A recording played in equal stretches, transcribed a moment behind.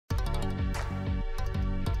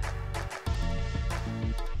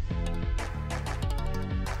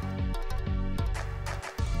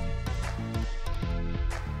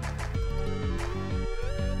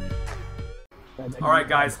All right,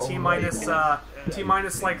 guys. T minus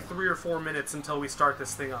like 3 or 4 minutes until we start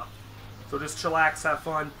this thing up. So just chillax, have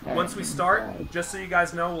fun. Once we start, just so you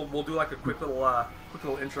guys know, we'll do like a quick little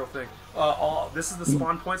intro thing. This is the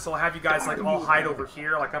spawn point, so I'll have you guys like all hide over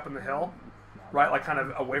here, like up in the hill, right? Like kind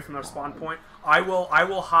of away from their spawn point. I will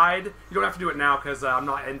hide. You don't have to do it now because I'm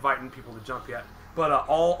not inviting people to jump yet. But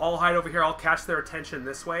I'll hide over here. I'll catch their attention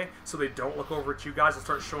this way, so they don't look over at you guys. I'll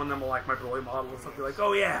start showing them like my Broly model and stuff. Be like,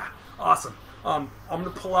 oh yeah, awesome. I'm gonna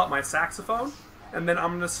pull out my saxophone, and then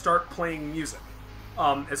I'm gonna start playing music.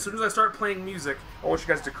 As soon as I start playing music, I want you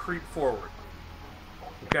guys to creep forward.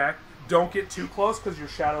 Okay? Don't get too close because your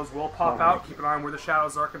shadows will pop out. Keep an eye on where the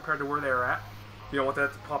shadows are compared to where they're at. You don't want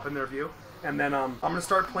that to pop in their view. And then I'm gonna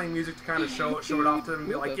start playing music to kind of show it off to them and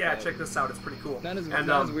be like, yeah, check this out, it's pretty cool. And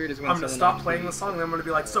I'm gonna stop playing the song and I'm gonna be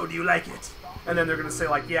like, so do you like it? And then they're gonna say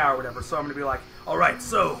like, yeah, or whatever. So I'm gonna be like, all right,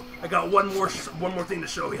 so I got one more thing to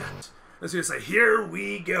show you. And so you say, here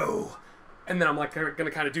we go. And then I'm like gonna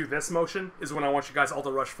kind of do this motion is when I want you guys all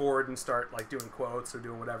to rush forward and start like doing quotes or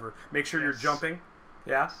doing whatever. Make sure you're jumping,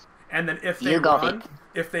 yeah. And then if they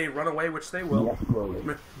run away, which they will,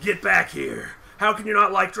 get back here. How can you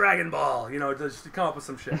not like Dragonball? You know, just come up with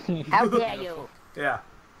some shit. How dare you? Yeah,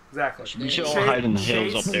 exactly. We should all hide in the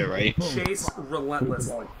hills up there, right? Chase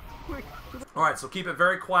relentlessly. All right, so keep it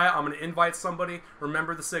very quiet. I'm gonna invite somebody.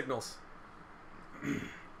 Remember the signals.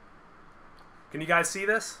 Can you guys see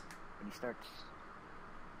this? He starts.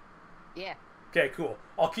 Yeah. Okay, cool.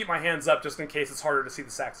 I'll keep my hands up just in case it's harder to see the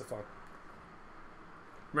saxophone.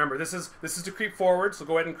 Remember, this is to creep forward, so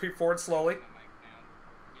go ahead and creep forward slowly.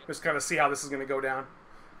 Just kind of see how this is going to go down.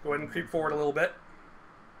 Go ahead and creep forward a little bit.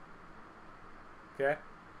 Okay.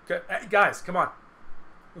 Okay, hey, guys, come on.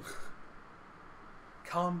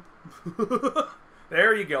 Come.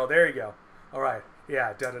 There you go. There you go. All right.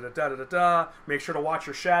 Yeah. Da da da da da da. Make sure to watch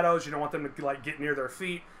your shadows. You don't want them to like get near their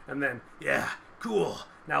feet. And then, yeah, cool.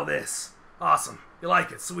 Now this. Awesome. You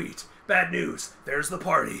like it? Sweet. Bad news. There's the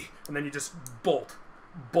party. And then you just bolt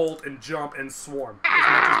and jump and swarm as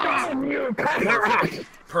much as possible.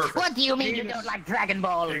 Perfect. What do you mean you don't like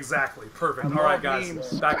Dragonball? Exactly. Perfect. All right,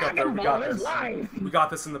 guys. Back up there. We got this. We got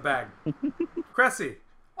this in the bag. Cressy.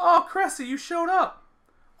 Oh, Cressy, you showed up.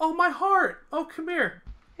 Oh, my heart. Oh, come here.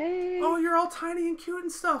 Hey. Oh, you're all tiny and cute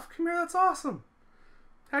and stuff. Come here. That's awesome.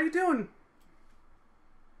 How you doing?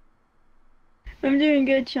 I'm doing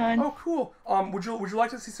good, Sean. Oh, cool. Would you like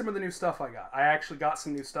to see some of the new stuff I got? I actually got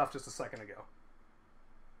some new stuff just a second ago.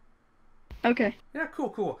 Okay. Yeah,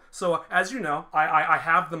 cool. So as you know, I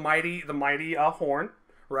have the mighty horn,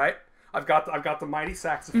 right? I've got the mighty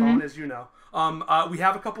saxophone, as you know. We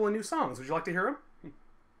have a couple of new songs. Would you like to hear them?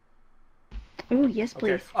 Oh yes,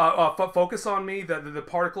 please. Okay. Focus on me. The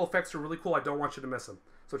particle effects are really cool. I don't want you to miss them.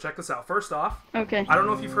 So check this out. First off, okay. I don't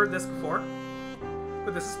know if you've heard this before,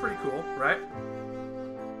 but this is pretty cool, right?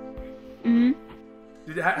 Mhm.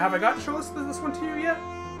 Have I got to show this one to you yet?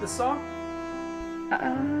 This song?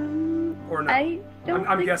 Or no?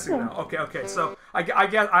 I'm guessing so. now. Okay. So I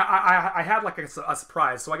guess I had like a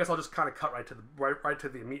surprise. So I guess I'll just kind of cut right to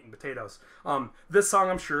the meat and potatoes. This song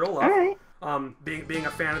I'm sure you'll love. All right. Being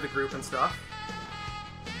a fan of the group and stuff.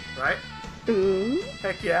 Right? Ooh.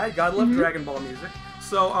 Heck yeah, you gotta love Dragon Ball music.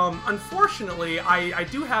 So unfortunately, I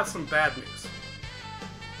do have some bad news.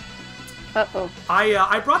 Uh-oh.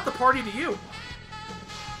 I brought the party to you.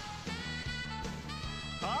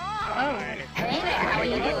 Oh. Hey there, how are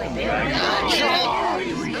you doing?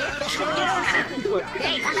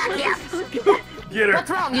 Hey, come back here. Get her. What's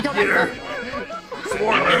wrong? You don't Get her.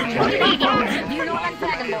 Swarm her. Do you know like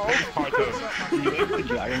Dragonball?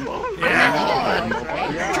 Dragonball? Yeah.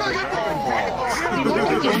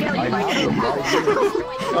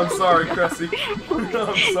 I'm sorry, Cressy.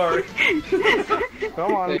 I'm sorry.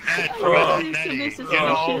 Come on. This is You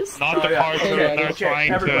know, not the part where they're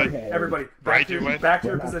trying everybody, back to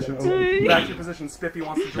your positions. Back to your positions. Spiffy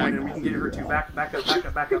wants to join in. We can get her too. Back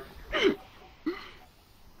up. You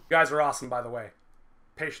guys are awesome, by the way.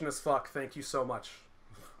 Patient as fuck. Thank you so much.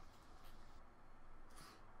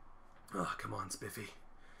 Oh, come on, Spiffy.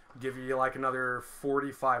 I'll give you like another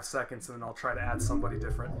 45 seconds, and then I'll try to add somebody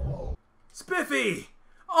different. Spiffy!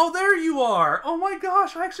 Oh, there you are! Oh my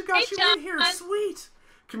gosh, I actually got you in here. Sweet.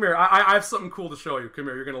 Come here. I have something cool to show you. Come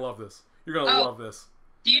here. You're gonna love this. You're gonna love this.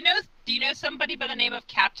 Do you know somebody by the name of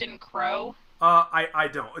Captain Crow? I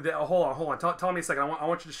don't. Hold on. Tell me a second. I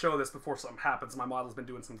want you to show this before something happens. My model's been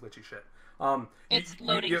doing some glitchy shit. It's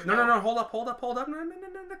loading. No. Hold up. No.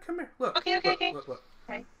 Come here. Look. Okay. Look.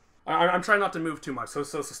 Okay. I'm trying not to move too much, so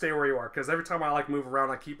stay where you are, because every time I like move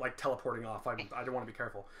around, I keep like teleporting off. I don't want to be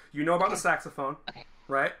careful. You know about the saxophone, Okay.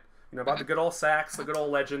 right? You know, about the good old sax, the good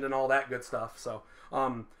old legend, and all that good stuff. So,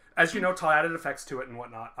 as you know, Chala added effects to it and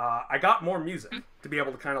whatnot. I got more music to be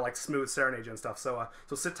able to kind of like smooth serenade and stuff. So,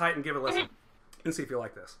 so sit tight and give it a listen and see if you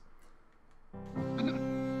like this.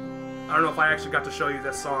 I don't know if I actually got to show you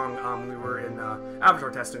this song when we were in Avatar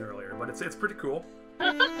testing earlier, but it's pretty cool.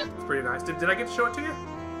 It's pretty nice. Did I get to show it to you?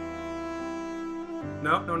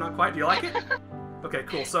 No, not quite. Do you like it? Okay,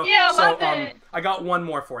 cool. So, Yeah, I love it. I got one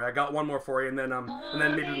more for you. And then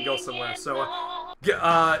maybe we can go somewhere. So, do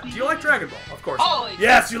you like Dragon Ball? Of course. Always.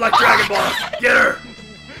 Yes, you like Dragon Ball. Get her.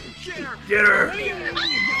 Get her.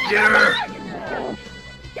 Get her.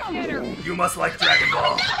 You must like Dragon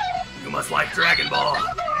Ball. You must like Dragon Ball.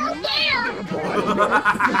 Why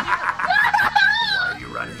are you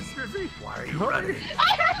running? Why are you running?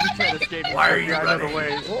 You can't escape me. Why are you I know the running?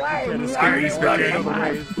 ways. You Why can't are escape you me, Spiffy. I know the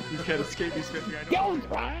running? ways. You can't escape me, Spiffy. I know the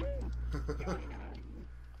ways.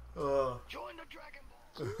 Join the Dragon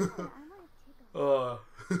Ball.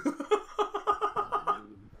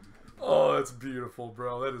 Oh, that's beautiful,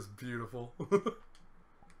 bro. That is beautiful.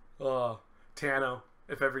 Tano,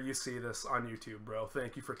 if ever you see this on YouTube, bro,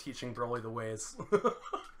 thank you for teaching Broly the ways.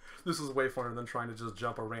 This is way funner than trying to just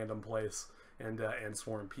jump a random place and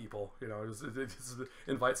swarm people. You know, just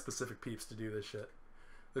invite specific peeps to do this shit.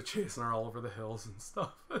 They're chasing her all over the hills and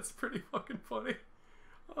stuff. That's pretty fucking funny.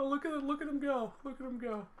 Oh, look at him go. Look at him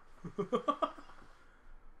go.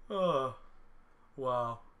 Oh,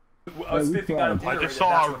 wow. Spiffy got a dinner I rated, just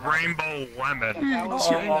saw a that's what happened. rainbow lemon.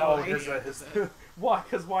 Why?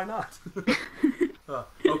 Because why not?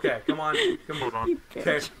 Okay, come on. Hold on.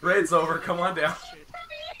 Okay, raid's over. Come on down.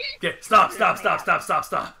 Okay, stop.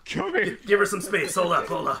 Come here. Give her some space. Hold up.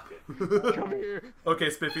 Come here. Okay,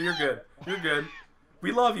 Spiffy, you're good.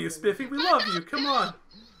 We love you, Spiffy. We love you. Come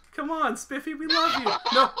on, Spiffy. We love you.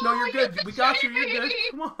 No, you're good. We got you. You're good.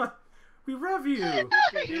 Come on. We love you.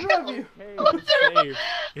 We love you. Hey, it's safe.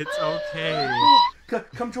 It's okay.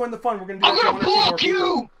 Come join the fun. We're gonna do that to one or two more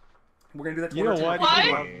people. We're gonna do that to You one or know two what? more You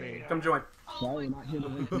people. love me. Come join. Oh my god,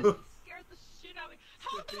 scared the shit out of me.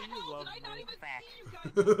 How the hell did I not even see you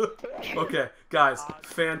guys? Okay, guys,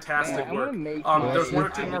 fantastic I'm work. gonna make There's you one or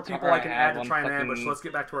two more people I can add to on try and fucking ambush. So let's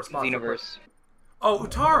get back to our spots. real quick. Xenoverse. Oh,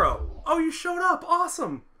 Utaro! Oh, you showed up!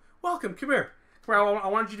 Awesome! Welcome, come here. Come here, I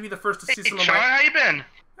wanted you to be the first to see some of my... how you been?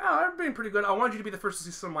 Oh, I'm being pretty good. I wanted you to be the first to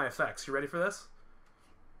see some of my effects. You ready for this?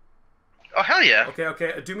 Oh, hell yeah.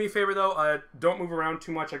 Okay. Do me a favor, though. Don't move around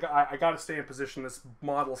too much. I got to stay in position. This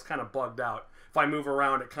model's kind of bugged out. If I move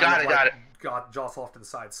around, it kind of jolts off to the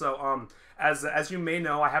side. So, as you may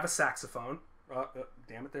know, I have a saxophone.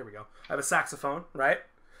 Damn it, there we go. I have a saxophone, right?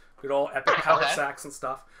 Good old epic power sax and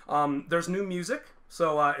stuff. There's new music.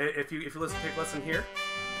 So, if you listen, take a listen here.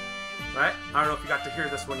 Right? I don't know if you got to hear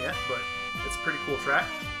this one yet, but it's a pretty cool track.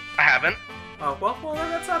 I haven't. Oh, well,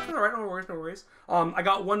 that's all right. No worries. I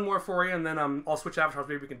got one more for you, and then I'll switch avatars.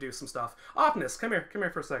 Maybe we can do some stuff. Optimus, come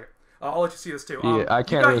here for a second. I'll let you see this too. Yeah, I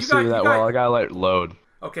can't really see that well. I gotta let it load.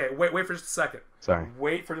 Okay, wait for just a second. Sorry.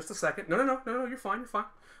 Wait for just a second. No, you're fine.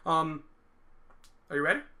 Are you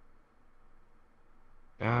ready?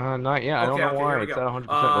 Not yet. I don't know why it's at 100%, but it's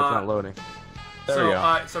not loading. There we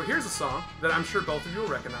go. So here's a song that I'm sure both of you will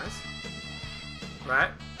recognize.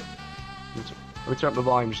 Right? Let me turn up the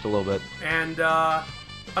volume just a little bit. And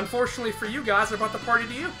unfortunately for you guys, I brought the party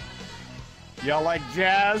to you. Y'all like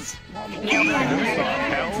jazz? Jesus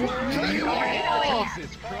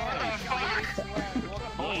Christ.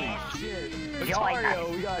 Holy shit.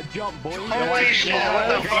 Mario, we gotta jump, boys. Holy shit, what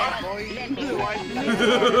the fuck?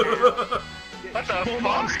 What the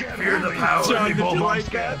fuck? Fear the power. John, did you like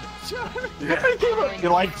that? Yeah. You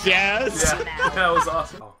like jazz? Yeah, that was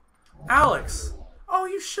awesome. Alex! Oh,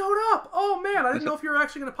 you showed up! Oh man, I didn't know if you were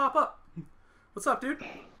actually gonna pop up. What's up, dude?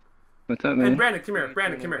 What's up, man? And Brandon, come here.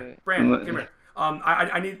 Brandon, come here.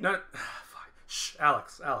 I need not. Shh,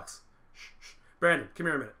 Alex. Shh. Brandon, come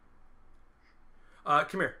here a minute.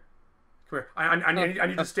 Come here. I need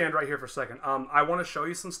you to stand right here for a second. I want to show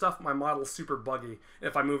you some stuff. My model's super buggy.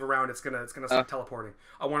 If I move around, it's gonna start teleporting.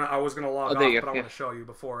 I was gonna log off, but I want to show you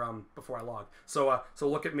before I log. So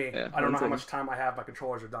look at me. I don't know how much time I have. My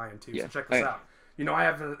controllers are dying too. So check this out. You know I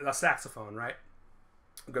have a saxophone, right?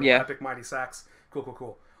 A good epic mighty sax.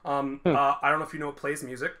 Cool. I don't know if you know what plays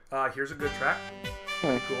music. Here's a good track.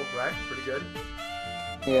 Pretty cool, right? Pretty good.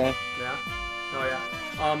 Yeah. Oh yeah.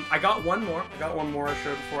 I got one more. I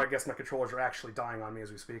showed before. I guess my controllers are actually dying on me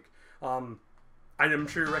as we speak. I'm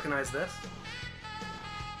sure you recognize this.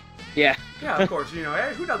 Yeah. Yeah, of course. You know,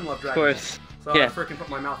 hey, who doesn't love Dragonball? Of course. So I freaking put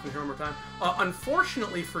my mouth in here one more time.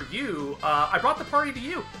 Unfortunately for you, I brought the party to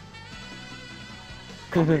you.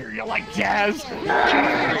 Come here, you like jazz? Swarm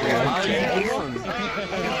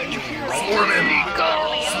in!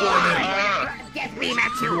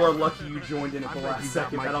 You are lucky you joined in at the last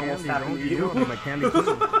second. That almost happened to you. My candy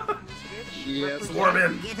too. Yep. Swarm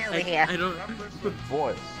in! I don't.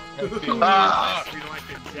 Boy. I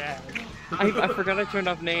forgot I turned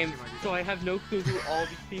off names, so I have no clue who all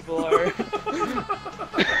these people are.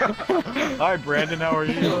 Hi, Brandon. How are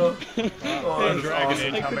you? Oh, Dragon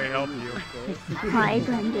awesome. Age, how may I help you? Hi,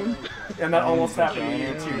 Brendan. And that almost happened to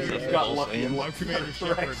you too. You just got lucky and I'm lucky. Commander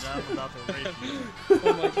Shepard. Now I'm about to rape you.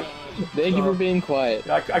 Oh my god. Thank you for being quiet.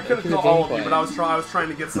 I couldn't tell all of you, but I was trying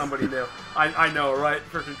to get somebody new. I know, right?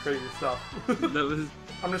 Freaking crazy stuff. That was.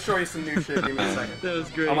 I'm gonna show you some new shit. Give me a second. That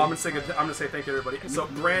was great. I'm gonna say thank you to everybody. So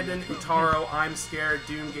Brandon, Utaro, I'm Scared,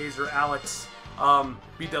 Doomgazer, Alex,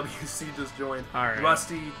 BWC just joined. Alright.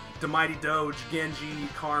 Rusty, Demighty Doge, Genji,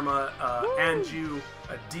 Karma, Anju,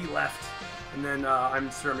 D Left, and then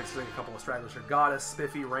I'm sure mixing a couple of stragglers here. Goddess,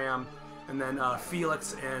 Spiffy, Ram, and then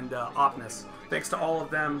Felix and Opnus. Thanks to all of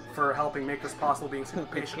them for helping make this possible, being super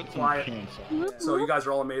patient and quiet. So you guys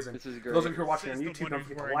are all amazing. This is For great. those of you who are watching on YouTube, don't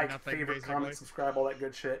forget to like, favorite, comment, subscribe, all that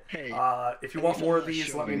good shit. If you want more of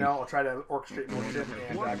these, let me know. I'll try to orchestrate more shit.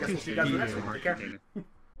 And I guess we'll see you guys in the next one. Take care.